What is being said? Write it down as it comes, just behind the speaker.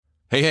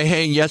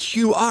Hey, yes,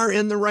 you are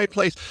in the right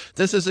place.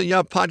 This is a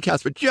Yup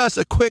podcast, but just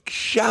a quick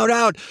shout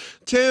out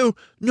to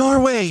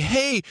Norway.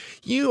 Hey,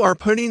 you are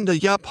putting the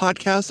Yup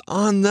podcast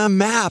on the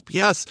map.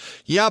 Yes,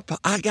 Yup,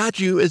 I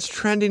got you. It's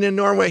trending in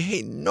Norway.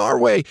 Hey,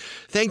 Norway,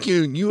 thank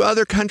you. You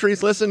other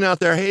countries listening out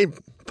there, hey,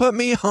 put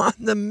me on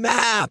the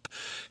map.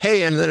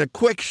 Hey, and then a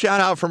quick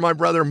shout out for my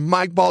brother,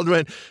 Mike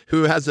Baldwin,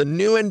 who has a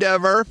new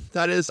endeavor.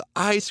 That is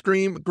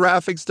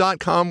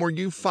icecreamgraphics.com, where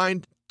you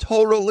find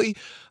totally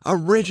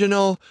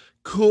original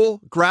cool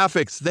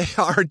graphics. They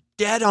are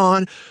dead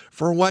on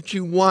for what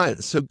you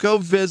want. So go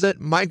visit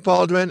Mike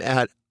Baldwin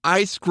at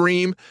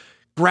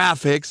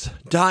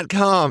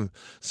icecreamgraphics.com.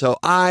 So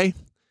and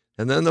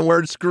then the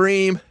word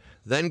scream,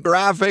 then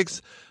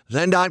graphics,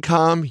 then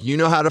 .com. You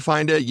know how to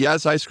find it.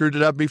 Yes, I screwed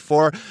it up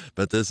before,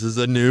 but this is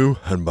a new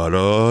and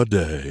better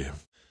day.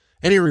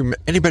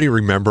 Anybody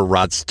remember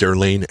Rod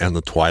Sterling and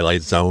the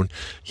Twilight Zone?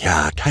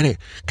 Yeah, kind of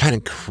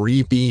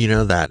creepy,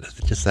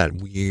 that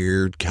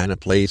weird kind of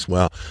place.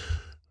 Well,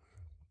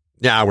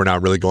 yeah, we're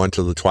not really going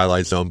to the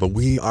Twilight Zone, but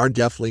we are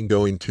definitely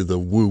going to the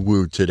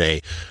woo-woo today.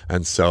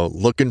 And so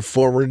looking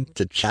forward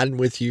to chatting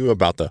with you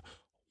about the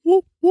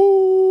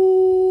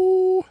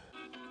woo-woo.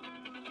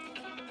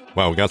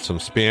 Well, we got some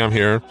spam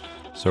here.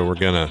 So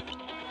what are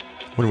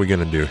we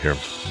going to do here?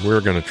 We're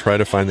going to try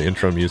to find the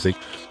intro music.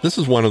 This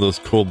is one of those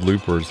cool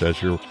bloopers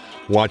as you're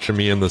watching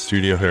me in the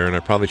studio here, and I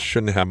probably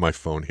shouldn't have my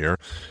phone here.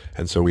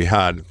 And so we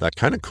had that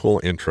kind of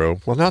cool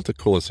intro. Well, not the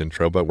coolest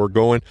intro, but we're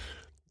going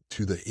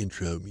to the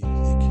intro music.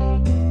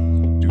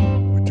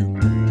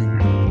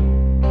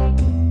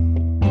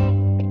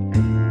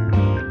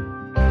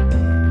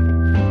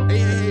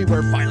 Hey,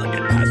 we're finally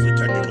getting past the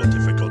technical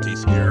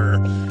difficulties here.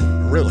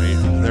 Really,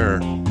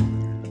 they're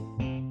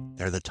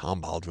the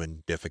Tom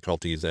Baldwin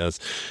difficulties, as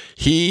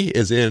he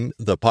is in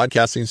the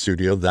podcasting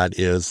studio that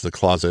is the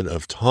closet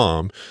of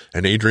Tom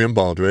and Adrian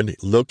Baldwin,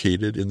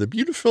 located in the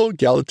beautiful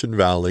Gallatin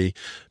Valley,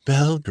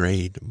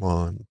 Belgrade,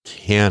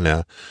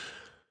 Montana.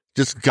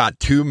 Just got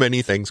too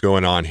many things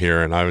going on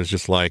here, and I was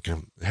just like,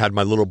 had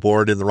my little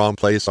board in the wrong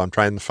place, so I'm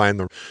trying to find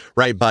the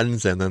right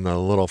buttons, and then the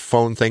little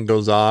phone thing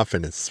goes off,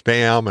 and it's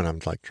spam, and I'm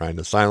like trying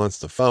to silence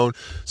the phone.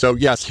 So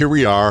yes, here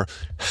we are.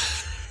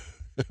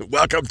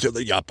 Welcome to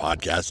the Yup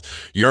Podcast.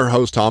 Your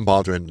host, Tom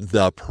Baldwin,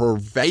 the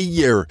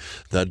purveyor,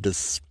 the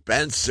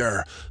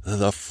dispenser,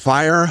 the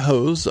fire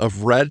hose of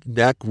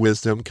redneck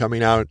wisdom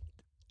coming out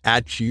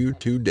at you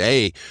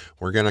today.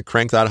 We're going to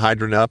crank that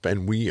hydrant up,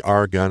 and we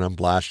are going to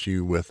blast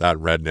you with that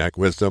redneck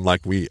wisdom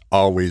like we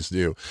always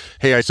do.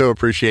 Hey, I so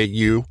appreciate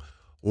you.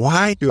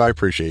 Why do I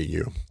appreciate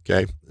you?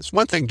 Okay. It's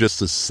one thing just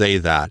to say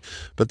that,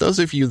 but those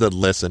of you that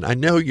listen, I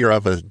know you're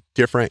of a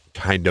different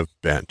kind of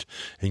bent,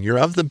 and you're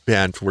of the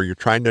bent where you're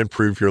trying to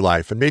improve your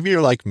life. And maybe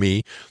you're like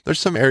me. There's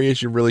some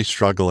areas you really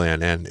struggle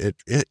in, and it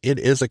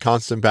is a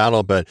constant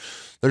battle, but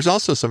there's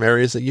also some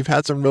areas that you've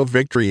had some real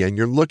victory, and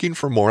you're looking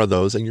for more of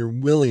those, and you're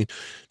willing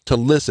to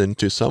listen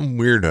to some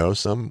weirdo,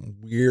 some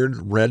weird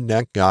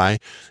redneck guy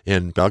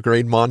in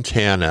Belgrade,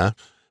 Montana,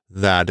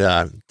 that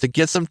to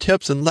get some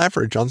tips and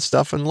leverage on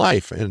stuff in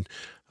life. And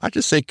I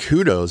just say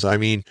kudos. I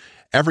mean,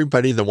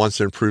 everybody that wants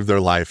to improve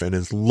their life and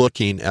is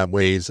looking at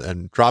ways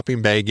and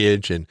dropping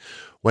baggage and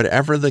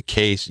whatever the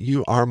case,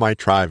 you are my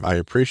tribe. I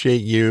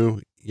appreciate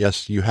you.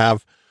 Yes, you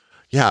have.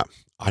 Yeah,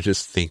 I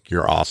just think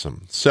you're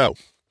awesome. So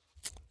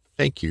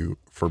thank you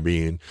for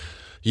being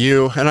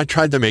you. And I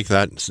tried to make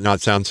that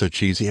not sound so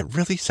cheesy. It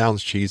really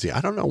sounds cheesy.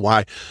 I don't know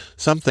why.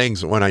 Some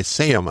things, when I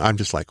say them, I'm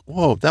just like,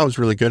 whoa, that was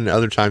really good. And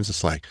other times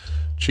it's like,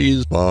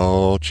 cheese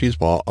ball.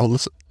 Oh,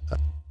 listen,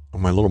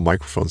 my little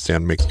microphone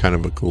stand makes kind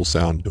of a cool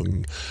sound,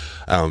 doing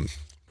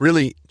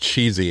really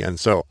cheesy. And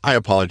so I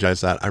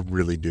apologize that. I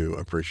really do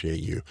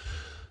appreciate you.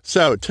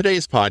 So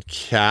today's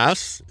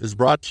podcast is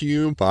brought to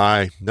you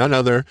by none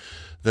other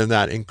than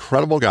that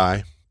incredible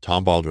guy,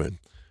 Tom Baldwin.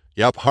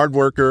 Yep, hard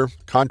worker,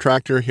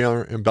 contractor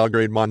here in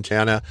Belgrade,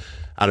 Montana,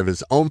 out of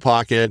his own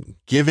pocket,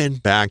 giving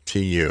back to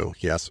you.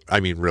 Yes,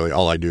 I mean, really,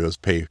 all I do is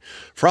pay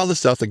for all the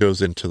stuff that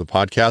goes into the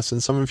podcast,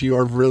 and some of you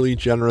are really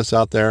generous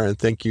out there, and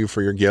thank you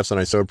for your gifts, and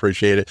I so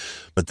appreciate it,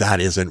 but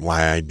that isn't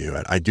why I do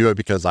it. I do it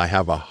because I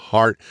have a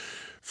heart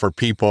for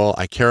people,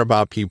 I care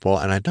about people,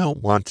 and I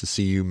don't want to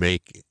see you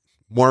make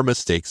more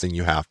mistakes than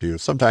you have to.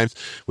 Sometimes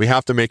we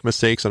have to make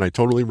mistakes, and I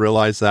totally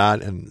realize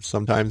that, and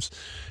sometimes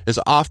it's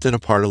often a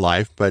part of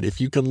life. But if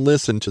you can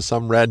listen to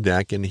some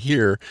redneck and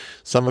hear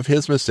some of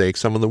his mistakes,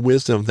 some of the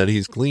wisdom that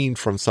he's gleaned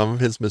from some of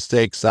his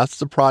mistakes, that's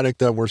the product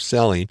that we're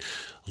selling.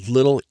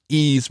 Little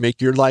ease,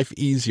 make your life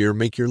easier,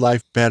 make your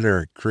life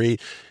better,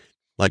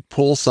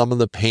 pull some of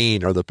the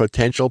pain or the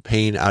potential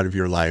pain out of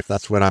your life.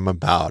 That's what I'm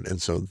about.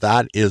 And so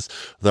that is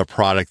the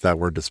product that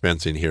we're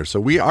dispensing here. So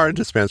we are a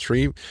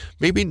dispensary,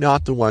 maybe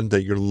not the one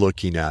that you're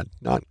looking at,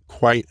 not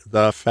quite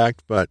the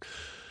effect, but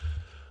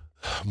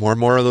more and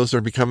more of those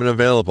are becoming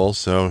available.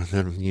 So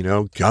then,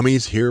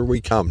 gummies, here we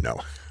come.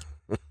 No,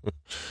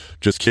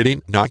 just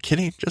kidding. Not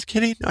kidding. Just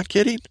kidding. Not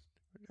kidding.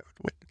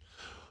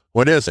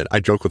 What is it? I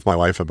joke with my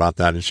wife about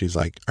that, and she's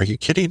like, "Are you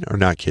kidding or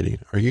not kidding?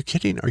 Are you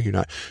kidding or you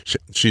not?"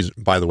 She's,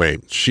 by the way,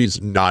 she's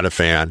not a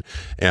fan,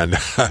 and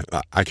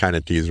I kind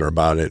of tease her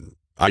about it.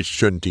 I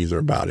shouldn't tease her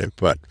about it,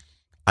 but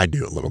I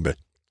do a little bit.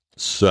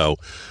 So,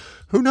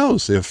 who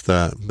knows if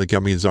the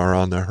gummies are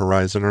on the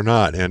horizon or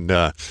not?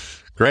 And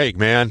Greg,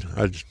 man,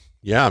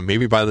 yeah,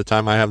 maybe by the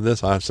time I have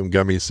this, I'll have some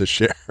gummies to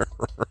share.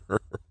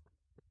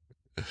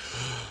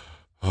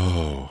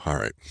 Oh, all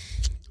right.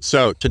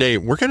 So today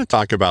we're going to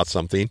talk about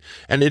something,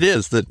 and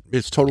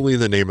it's totally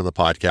the name of the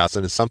podcast,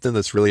 and it's something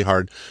that's really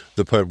hard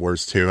to put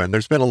words to. And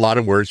there's been a lot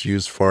of words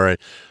used for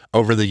it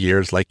over the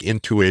years, like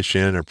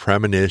intuition or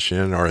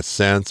premonition or a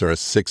sense or a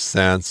sixth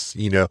sense,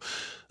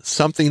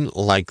 something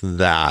like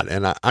that.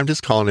 And I'm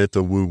just calling it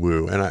the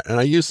woo-woo. And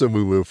I use the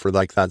woo-woo for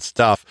like that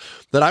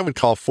stuff that I would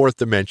call fourth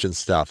dimension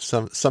stuff.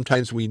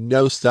 Sometimes we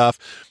know stuff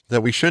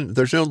that we shouldn't.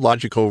 There's no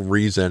logical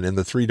reason in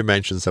the three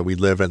dimensions that we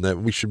live in that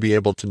we should be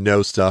able to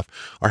know stuff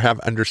or have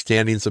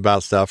understandings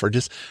about stuff or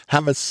just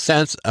have a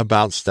sense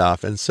about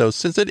stuff. And so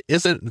since it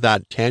isn't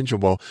that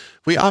tangible,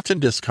 we often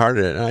discard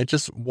it. And I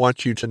just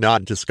want you to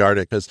not discard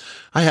it, because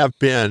I have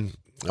been,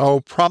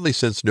 probably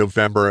since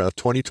November of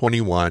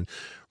 2021,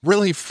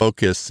 really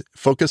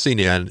focusing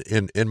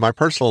in my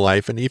personal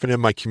life and even in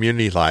my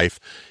community life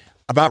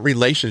about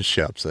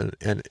relationships. And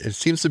it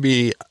seems to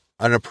be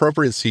an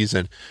appropriate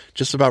season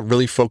just about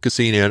really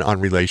focusing in on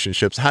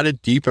relationships, how to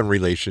deepen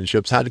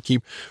relationships, how to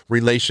keep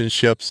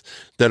relationships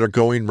that are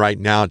going right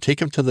now, take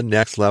them to the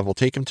next level,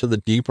 take them to the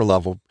deeper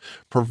level,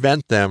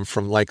 prevent them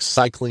from like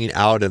cycling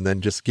out and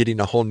then just getting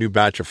a whole new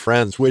batch of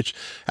friends, which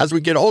as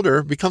we get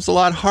older becomes a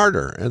lot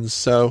harder. And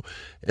so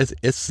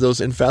it's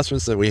those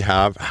investments that we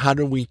have. How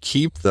do we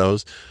keep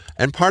those?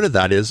 And part of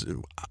that is,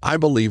 I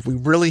believe we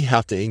really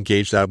have to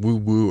engage that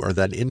woo-woo or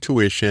that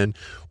intuition,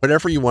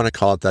 whatever you want to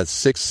call it, that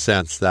sixth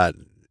sense, that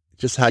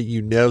just how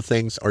you know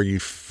things or you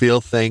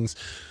feel things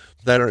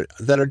that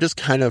are just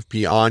kind of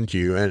beyond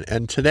you.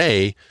 And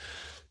today,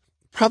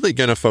 probably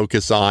going to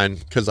focus on,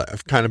 because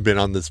I've kind of been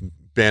on this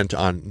bent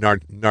on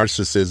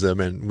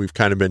narcissism, and we've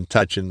kind of been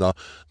touching the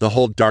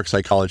whole dark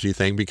psychology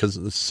thing because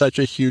it's such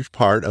a huge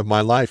part of my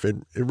life. It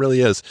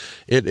really is.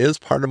 It is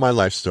part of my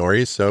life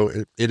story. So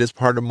it is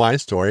part of my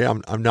story.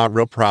 I'm not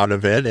real proud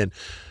of it. And,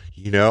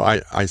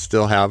 I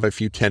still have a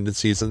few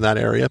tendencies in that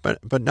area,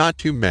 but not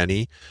too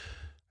many.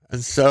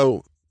 And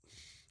so,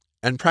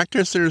 and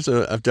practitioners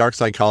of dark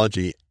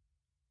psychology,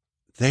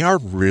 they are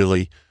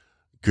really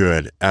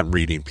good at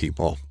reading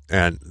people,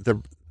 and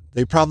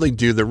they probably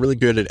do. They're really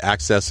good at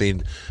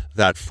accessing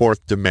that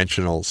fourth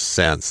dimensional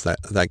sense,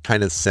 that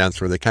kind of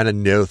sense where they kind of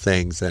know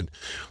things, and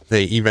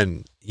they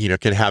even,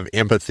 can have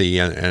empathy,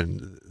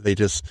 and they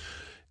just,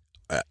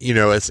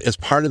 as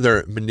part of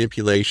their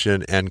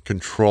manipulation and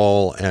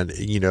control, and,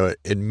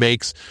 it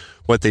makes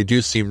what they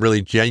do seem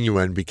really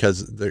genuine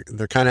because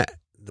they're kind of,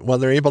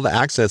 they're able to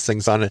access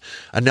things on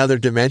another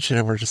dimension,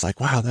 and we're just like,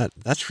 wow,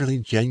 that's really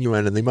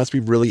genuine, and they must be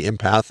really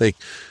empathic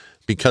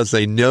because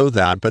they know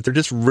that, but they're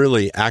just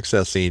really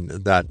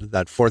accessing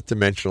that fourth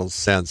dimensional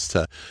sense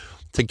to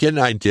get an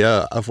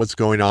idea of what's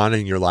going on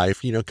in your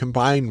life,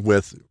 combined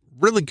with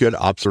really good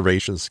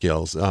observation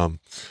skills.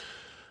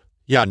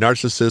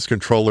 Narcissists,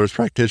 controllers,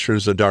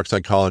 practitioners of dark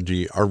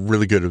psychology are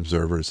really good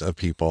observers of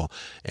people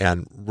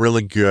and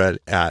really good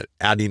at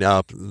adding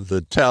up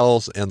the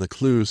tells and the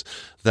clues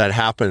that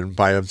happen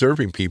by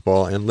observing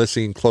people and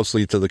listening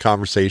closely to the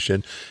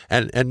conversation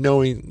and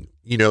knowing,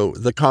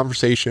 the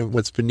conversation,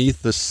 what's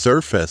beneath the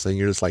surface. And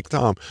you're just like,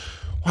 Tom,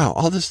 wow,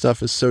 all this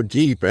stuff is so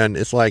deep. And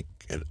it's like,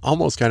 it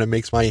almost kind of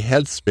makes my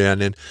head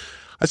spin. And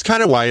that's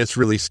kind of why it's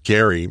really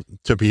scary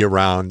to be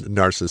around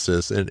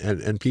narcissists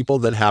and people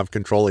that have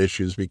control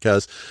issues,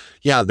 because,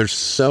 there's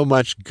so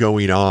much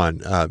going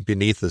on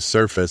beneath the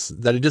surface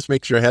that it just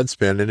makes your head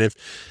spin. And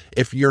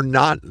if you're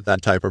not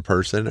that type of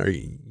person, or,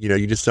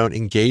 you just don't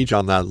engage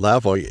on that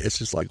level, it's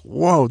just like,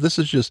 whoa, this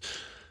is just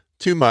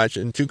too much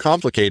and too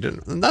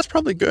complicated. And that's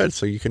probably good.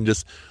 So you can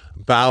just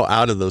bow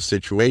out of those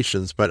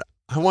situations. But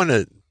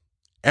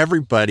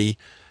everybody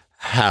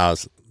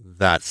has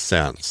that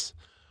sense.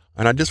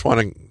 And I just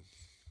want to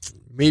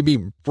maybe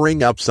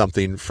bring up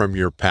something from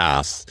your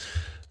past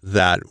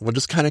that will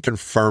just kind of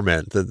confirm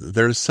it, that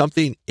there's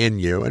something in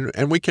you,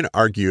 and we can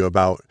argue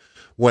about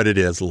what it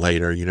is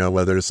later,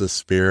 whether it's a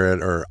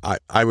spirit, or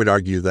I would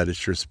argue that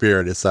it's your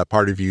spirit. It's that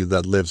part of you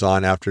that lives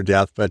on after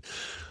death, but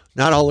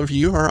not all of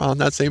you are on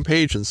that same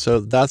page. And so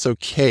that's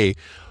okay.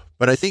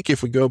 But I think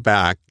if we go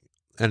back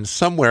and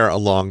somewhere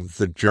along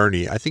the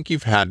journey, I think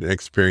you've had an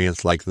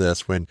experience like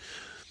this when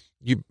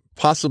you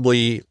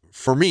possibly,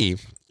 for me,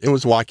 it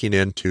was walking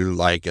into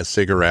like a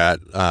cigarette,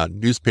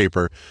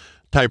 newspaper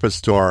type of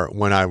store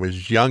when I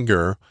was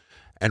younger,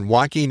 and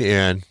walking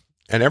in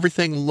and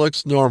everything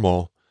looks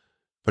normal.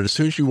 But as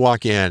soon as you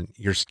walk in,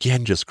 your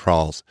skin just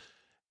crawls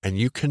and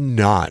you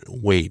cannot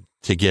wait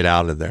to get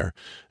out of there.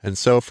 And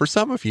so for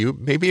some of you,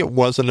 maybe it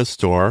wasn't a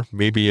store,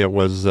 maybe it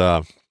was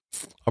a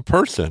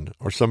person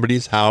or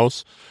somebody's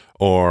house,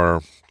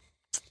 or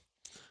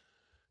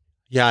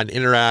an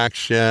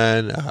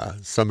interaction,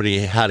 somebody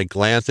had a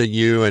glance at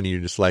you and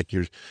you're just like,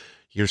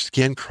 your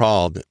skin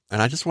crawled.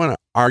 And I just want to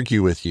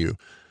argue with you.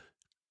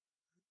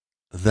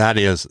 That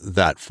is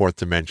that fourth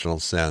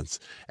dimensional sense.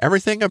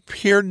 Everything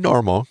appeared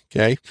normal,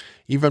 okay?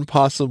 Even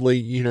possibly,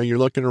 you're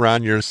looking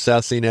around, you're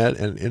assessing it.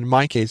 And in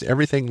my case,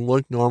 everything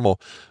looked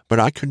normal, but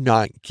I could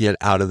not get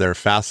out of there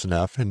fast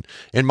enough. And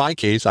in my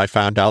case, I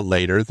found out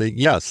later that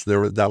yes,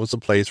 that was a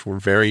place where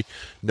very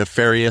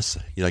nefarious,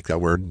 you like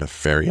that word,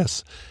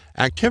 nefarious,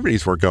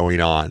 activities were going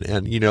on.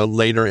 And,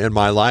 later in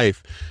my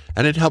life,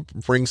 and it helped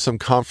bring some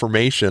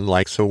confirmation.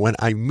 Like, so when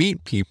I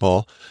meet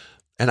people,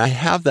 and I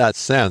have that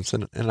sense,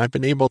 and I've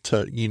been able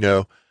to,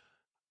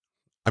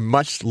 I'm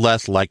much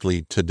less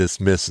likely to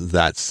dismiss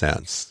that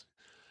sense.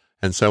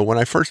 And so when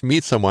I first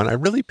meet someone, I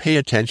really pay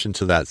attention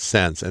to that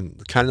sense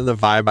and kind of the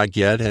vibe I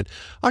get. And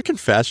I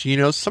confess,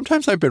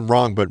 sometimes I've been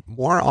wrong, but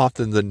more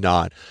often than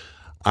not,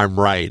 I'm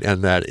right.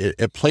 And that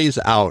it plays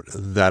out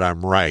that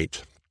I'm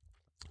right.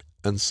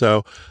 And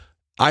so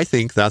I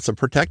think that's a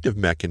protective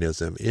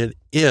mechanism. It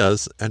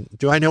is. And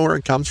do I know where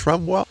it comes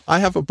from? Well, I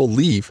have a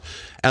belief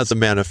as a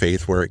man of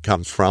faith where it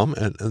comes from,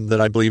 and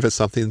that I believe it's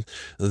something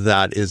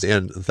that is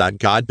in that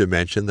God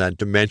dimension, that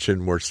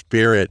dimension where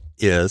spirit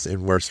is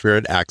and where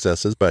spirit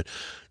accesses. But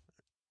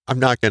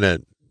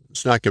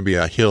it's not going to be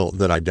a hill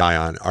that I die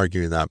on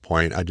arguing that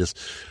point.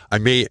 I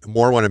may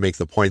more want to make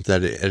the point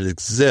that it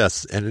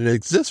exists, and it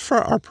exists for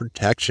our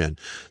protection,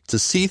 to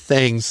see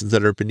things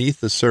that are beneath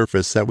the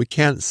surface that we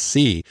can't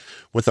see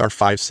with our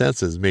five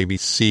senses. Maybe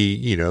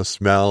see,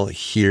 smell,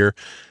 hear,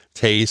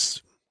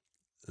 taste,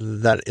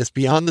 that is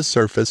beyond the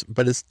surface,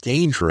 but it's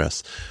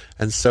dangerous.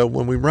 And so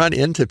when we run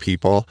into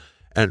people,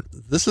 and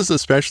this is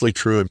especially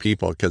true in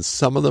people, because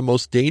some of the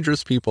most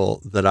dangerous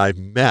people that I've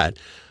met,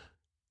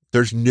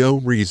 there's no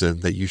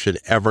reason that you should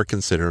ever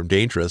consider them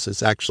dangerous.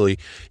 It's actually,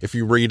 if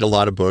you read a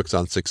lot of books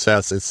on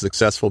success, it's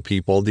successful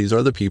people. These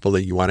are the people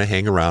that you want to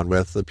hang around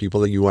with, the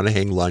people that you want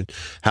to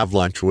have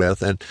lunch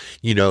with, and,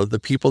 the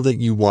people that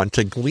you want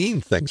to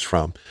glean things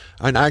from.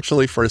 And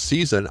actually, for a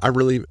season, I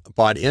really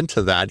bought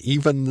into that,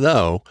 even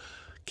though,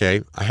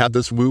 I had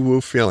this woo-woo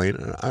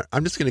feeling.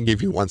 I'm just going to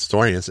give you one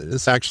story.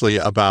 It's actually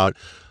about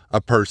a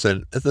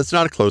person that's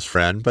not a close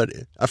friend, but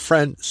a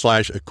friend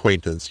 /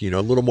 acquaintance, a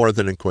little more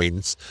than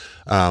acquaintance,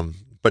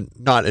 but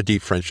not a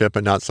deep friendship,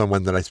 and not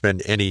someone that I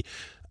spend any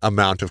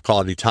amount of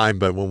quality time.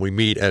 But when we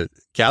meet at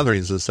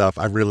gatherings and stuff,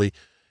 I really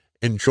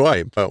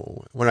enjoy. But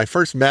when I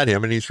first met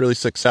him, and he's really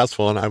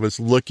successful, and I was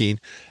looking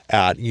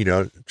at,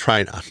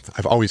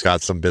 I've always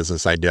got some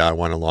business idea I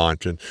want to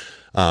launch. And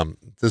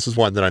this is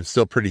one that I'm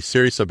still pretty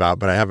serious about,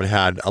 but I haven't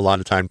had a lot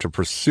of time to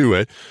pursue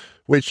it.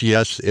 Which,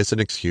 yes, is an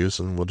excuse,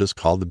 and we'll just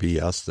call the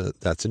BS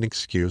that's an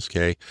excuse,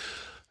 okay?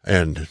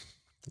 And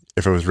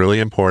if it was really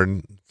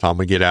important, Tom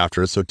would get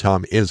after it, so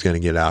Tom is going to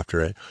get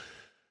after it.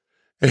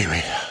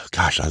 Anyway,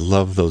 gosh, I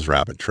love those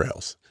rabbit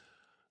trails.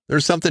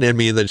 There's something in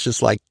me that's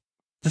just like,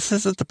 this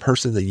isn't the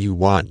person that you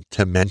want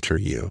to mentor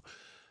you.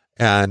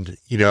 And,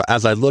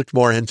 as I looked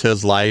more into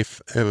his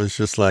life, it was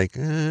just like,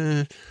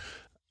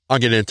 I'll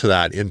get into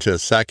that into a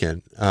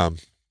second.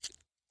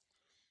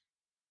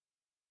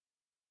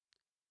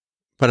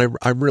 But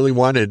I really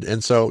wanted,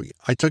 and so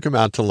I took him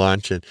out to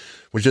lunch and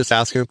was just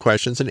asking him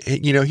questions. And,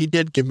 he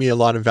did give me a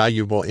lot of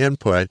valuable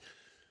input,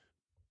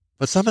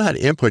 but some of that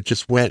input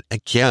just went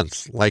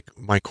against like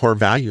my core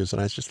values. And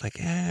I was just like,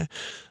 and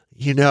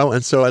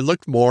so I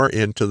looked more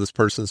into this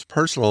person's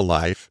personal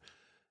life.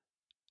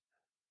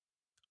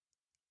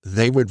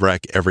 They would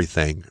wreck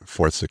everything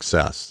for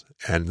success.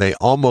 And they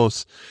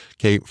almost,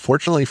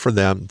 fortunately for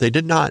them, they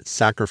did not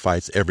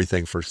sacrifice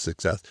everything for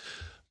success,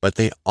 but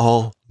they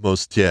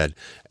almost did.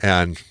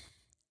 And,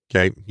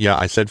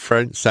 I said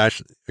friend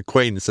 /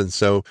 acquaintance. And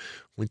so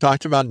we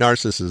talked about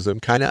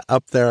narcissism, kind of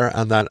up there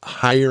on that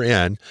higher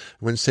end.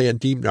 I wouldn't say a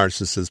deep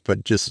narcissist,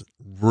 but just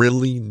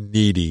really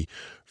needy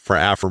for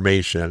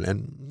affirmation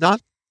and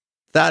not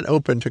that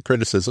open to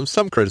criticism,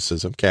 some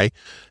criticism,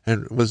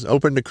 and was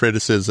open to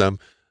criticism,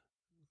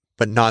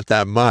 but not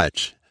that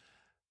much.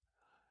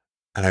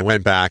 And I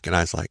went back and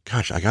I was like,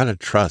 gosh, I got to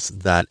trust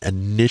that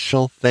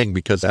initial thing,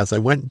 because as I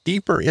went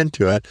deeper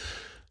into it,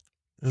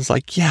 I was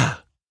like, yeah,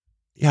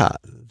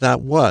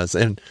 that was.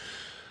 And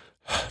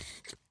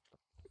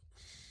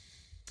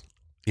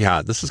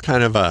this is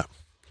kind of I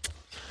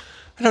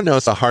don't know,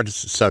 it's a hard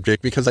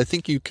subject, because I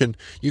think you can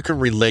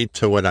relate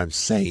to what I'm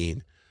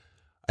saying.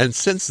 And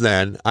since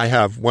then, I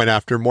have went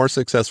after more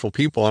successful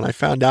people, and I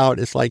found out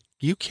it's like,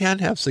 you can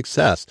have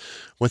success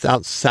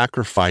without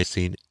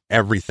sacrificing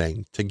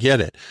everything to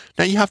get it.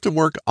 Now, you have to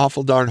work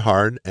awful darn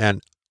hard,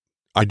 and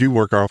I do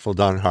work awful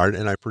darn hard,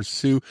 and I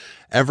pursue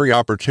every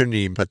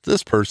opportunity. But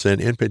this person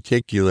in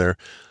particular,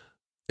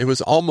 it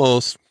was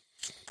almost,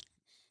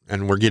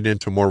 and we're getting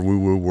into more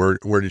woo-woo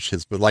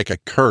wordages, but like a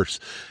curse.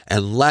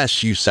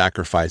 Unless you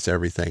sacrifice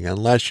everything,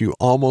 unless you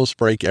almost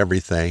break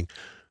everything,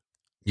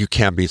 you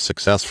can't be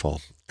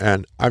successful.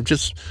 And I've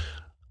just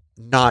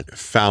not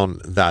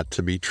found that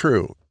to be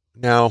true.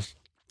 Now,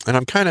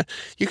 and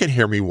you can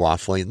hear me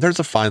waffling. There's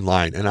a fine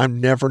line, and I'm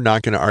never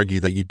not going to argue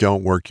that you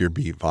don't work your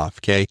beef off,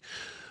 okay?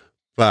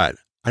 But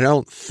I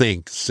don't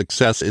think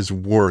success is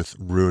worth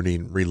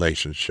ruining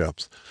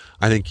relationships.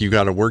 I think you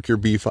got to work your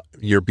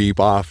beef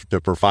off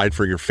to provide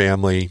for your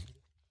family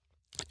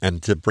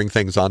and to bring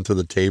things onto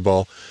the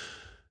table.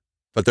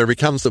 But there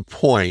becomes a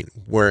point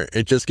where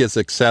it just gets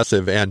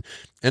excessive. And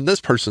in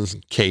this person's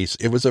case,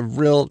 it was a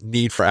real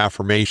need for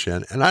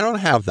affirmation. And I don't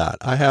have that.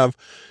 I have,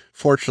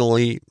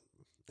 fortunately,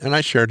 and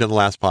I shared in the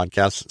last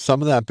podcast,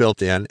 some of that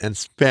built in, and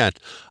spent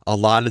a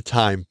lot of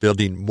time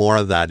building more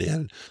of that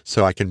in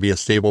so I can be a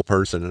stable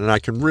person. And I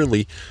can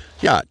really,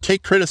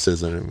 take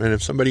criticism. And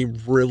if somebody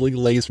really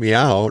lays me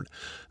out,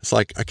 it's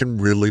like I can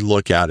really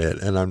look at it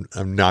and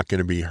I'm not going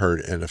to be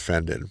hurt and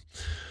offended.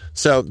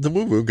 So the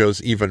woo-woo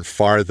goes even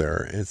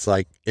farther. It's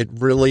like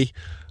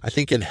I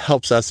think it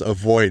helps us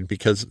avoid,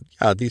 because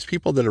these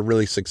people that are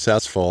really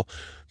successful,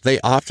 they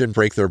often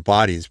break their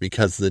bodies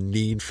because the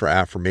need for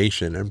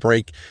affirmation, and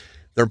break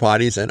their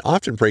bodies and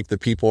often break the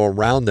people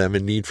around them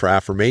in need for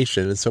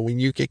affirmation. And so when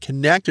you get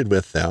connected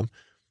with them,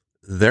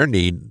 their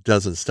need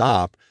doesn't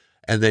stop.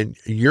 And then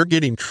you're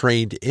getting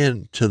trained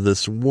into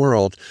this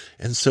world.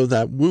 And so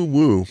that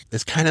woo-woo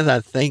is kind of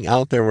that thing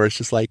out there where it's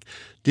just like,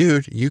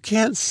 dude, you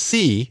can't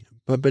see,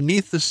 but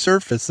beneath the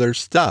surface, there's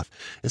stuff.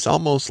 It's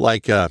almost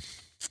like,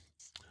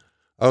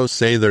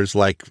 say there's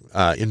like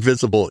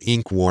invisible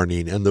ink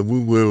warning, and the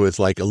woo-woo is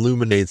like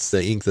illuminates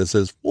the ink that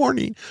says,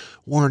 warning,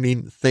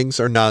 warning, things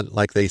are not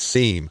like they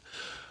seem.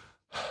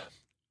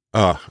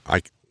 All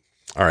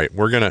right,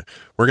 we're gonna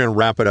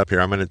wrap it up here.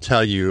 I'm gonna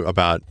tell you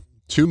about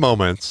two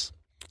moments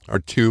or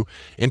two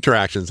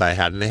interactions I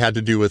had, and they had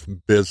to do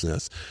with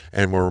business,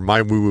 and where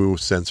my woo-woo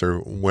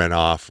sensor went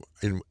off.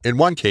 In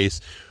one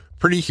case,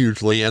 pretty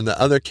hugely, and the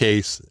other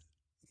case,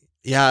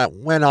 it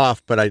went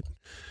off, but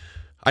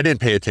I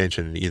didn't pay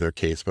attention in either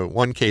case. But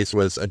one case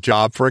was a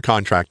job for a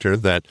contractor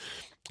that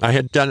I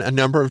had done a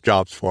number of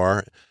jobs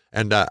for,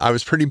 and I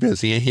was pretty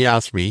busy. And he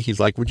asked me, he's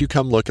like, would you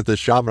come look at this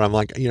job? And I'm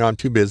like, I'm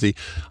too busy.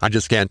 I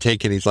just can't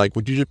take it. He's like,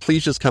 would you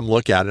please just come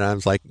look at it? And I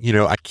was like,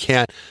 I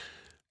can't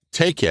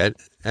take it.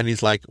 And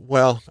he's like,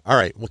 well, all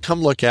right, well,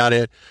 come look at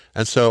it.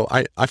 And so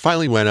I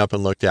finally went up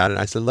and looked at it.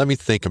 I said, let me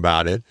think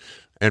about it.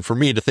 And for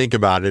me to think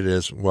about it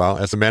is, well,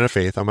 as a man of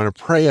faith, I'm going to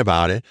pray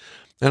about it.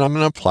 And I'm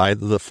going to apply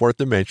the fourth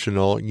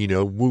dimensional,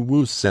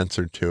 woo-woo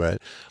sensor to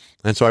it.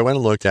 And so I went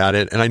and looked at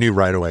it, and I knew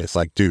right away, it's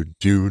like, dude,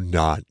 do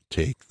not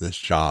take this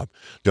job.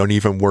 Don't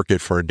even work it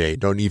for a day.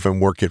 Don't even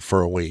work it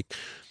for a week.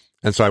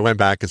 And so I went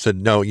back and said,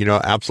 no,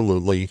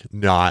 absolutely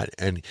not.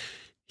 And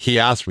he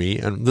asked me,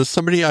 and this is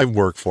somebody I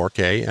work for,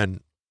 okay?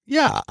 And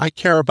I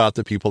care about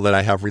the people that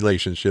I have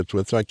relationships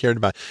with. So I cared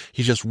about,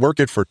 he just worked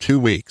it for 2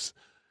 weeks.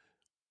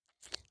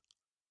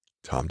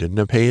 Tom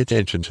didn't pay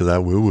attention to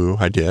that woo-woo.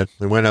 I did.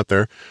 I went up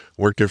there,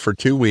 worked it for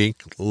 2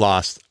 weeks,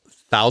 lost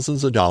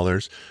thousands of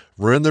dollars,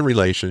 ruined the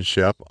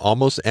relationship,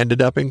 almost ended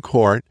up in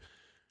court.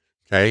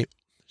 Okay.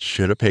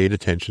 Should have paid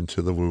attention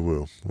to the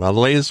woo-woo. Well, the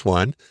latest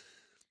one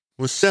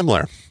was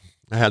similar.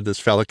 I had this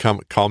fella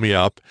call me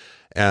up,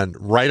 and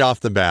right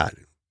off the bat,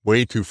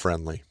 way too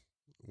friendly.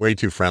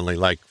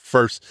 Like,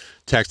 first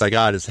text I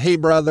got is, hey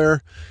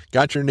brother,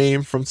 got your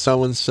name from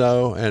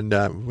so-and-so and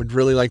would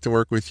really like to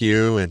work with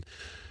you. And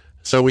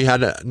so we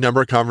had a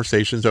number of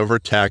conversations over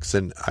text,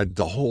 and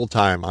the whole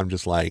time I'm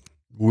just like,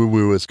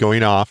 woo-woo is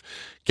going off.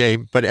 Okay.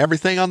 But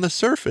everything on the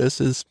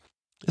surface is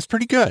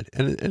pretty good,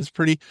 and it's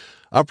pretty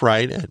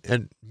upright,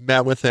 and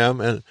met with him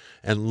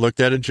and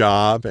looked at a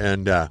job.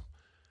 And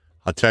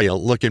I'll tell you,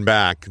 looking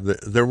back,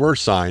 there were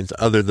signs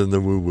other than the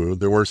woo-woo.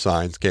 There were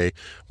signs. Okay.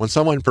 When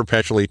someone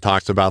perpetually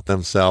talks about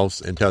themselves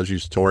and tells you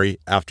story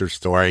after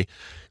story,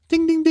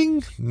 ding, ding,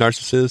 ding,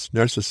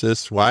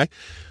 narcissist. Why?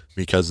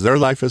 Because their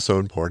life is so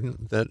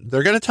important that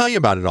they're going to tell you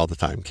about it all the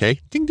time. Okay.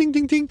 Ding, ding,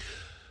 ding, ding.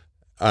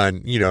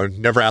 And,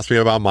 never asked me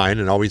about mine,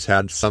 and always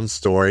had some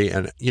story.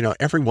 And,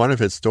 every one of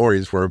his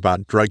stories were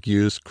about drug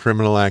use,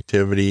 criminal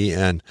activity.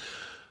 And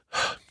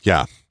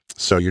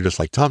so you're just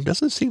like, Tom,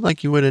 doesn't seem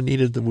like you would have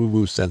needed the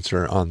woo-woo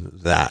sensor on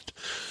that.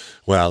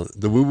 Well,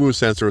 the woo-woo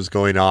sensor was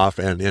going off.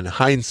 And in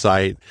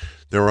hindsight,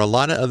 there were a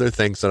lot of other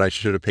things that I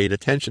should have paid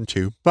attention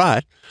to,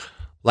 but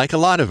like a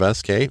lot of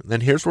us, okay,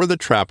 and here's where the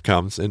trap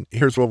comes, and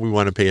here's what we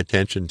want to pay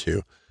attention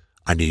to.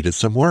 I needed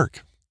some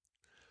work.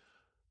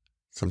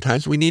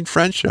 Sometimes we need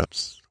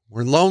friendships.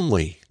 We're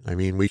lonely. I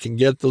mean, we can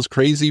get those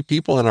crazy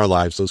people in our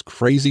lives, those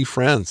crazy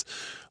friends,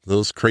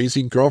 those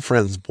crazy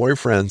girlfriends,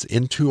 boyfriends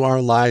into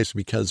our lives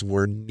because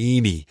we're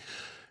needy.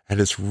 And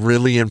it's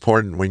really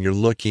important when you're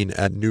looking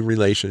at new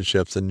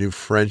relationships and new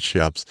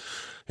friendships.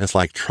 It's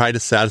like, try to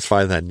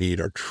satisfy that need,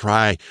 or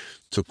try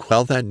to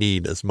quell that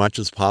need as much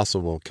as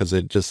possible, because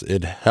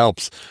it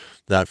helps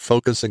that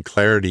focus and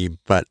clarity.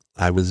 But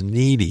I was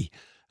needy,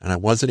 and I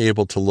wasn't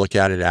able to look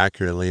at it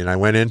accurately. And I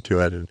went into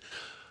it, and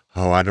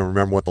I don't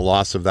remember what the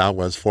loss of that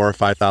was, $4,000 or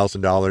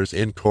 $5,000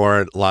 in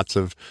court, lots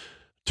of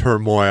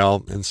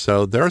turmoil. And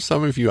so there are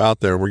some of you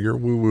out there where your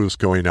woo-woo's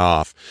going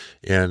off,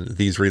 and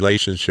these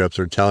relationships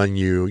are telling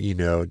you,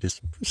 just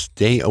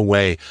stay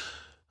away.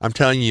 I'm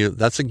telling you,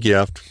 that's a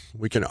gift.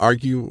 We can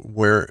argue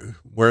where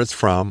it's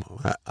from.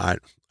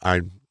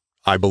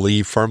 I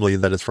believe firmly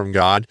that it's from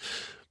God,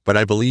 but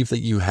I believe that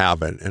you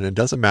have it. And it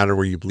doesn't matter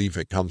where you believe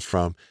it comes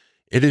from.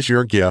 It is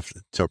your gift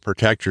to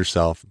protect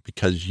yourself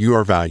because you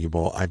are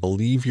valuable. I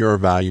believe you are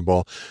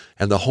valuable.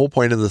 And the whole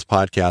point of this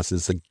podcast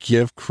is to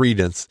give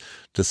credence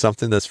to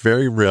something that's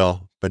very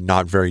real, but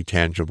not very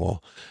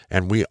tangible.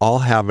 And we all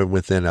have it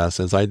within us.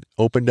 As I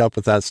opened up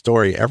with that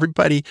story,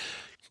 everybody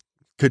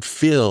could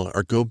feel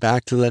or go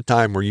back to that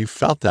time where you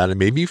felt that. And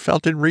maybe you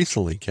felt it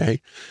recently,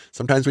 okay?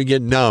 Sometimes we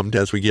get numbed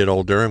as we get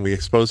older and we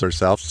expose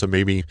ourselves to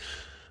maybe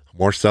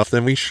more stuff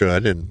than we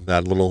should, and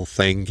that little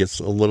thing gets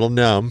a little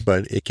numb,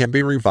 but it can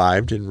be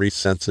revived and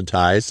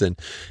resensitized, and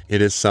it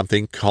is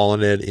something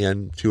calling it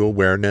into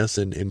awareness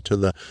and into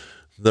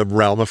the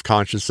realm of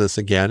consciousness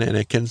again, and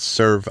it can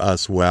serve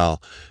us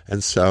well.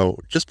 And so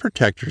just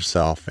protect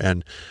yourself.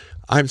 And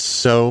I'm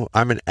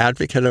an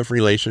advocate of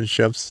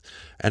relationships,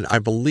 and I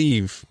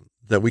believe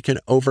that we can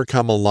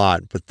overcome a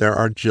lot, but there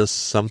are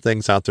just some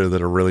things out there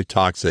that are really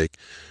toxic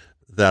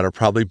that are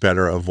probably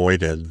better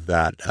avoided,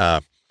 that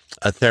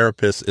a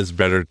therapist is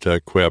better to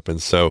equip.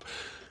 And so,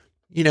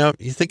 you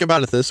think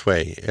about it this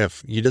way.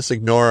 If you just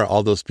ignore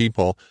all those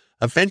people,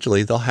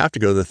 eventually they'll have to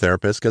go to the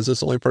therapist because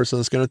it's the only person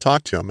that's going to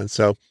talk to them. And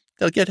so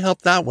they'll get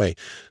help that way.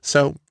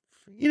 So,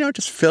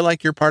 just feel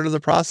like you're part of the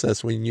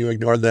process when you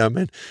ignore them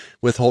and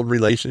withhold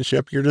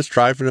relationship. You're just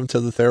driving them to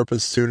the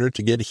therapist sooner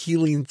to get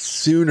healing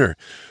sooner.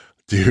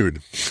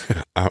 Dude,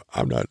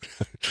 I'm not,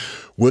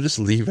 we'll just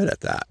leave it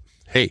at that.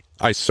 Hey,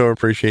 I so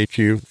appreciate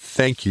you.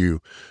 Thank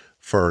you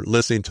for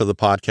listening to the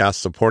podcast,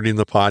 supporting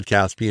the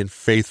podcast, being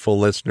faithful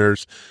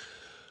listeners.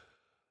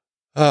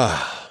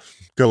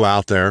 Go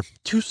out there,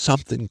 do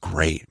something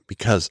great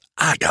because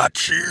I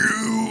got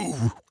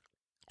you.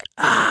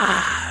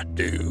 I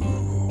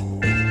do.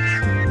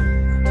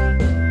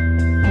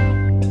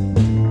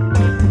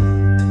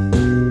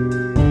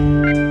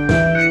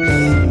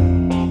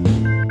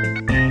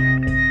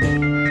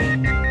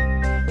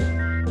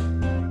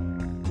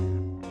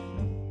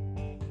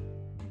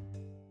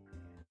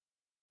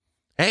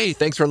 Hey,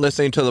 thanks for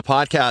listening to the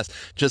podcast.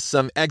 Just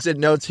some exit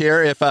notes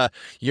here. If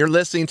you're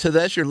listening to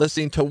this, you're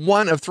listening to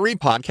one of 3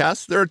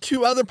 podcasts. There are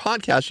 2 other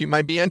podcasts you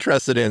might be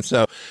interested in.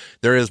 So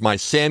there is my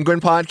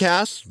Sanguine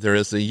podcast, there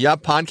is the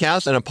Yup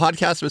podcast, and a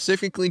podcast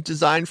specifically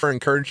designed for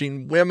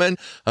encouraging women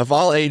of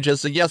all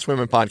ages, the Yes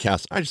Women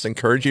podcast. I just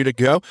encourage you to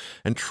go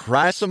and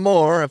try some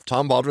more of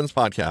Tom Baldwin's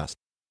podcast.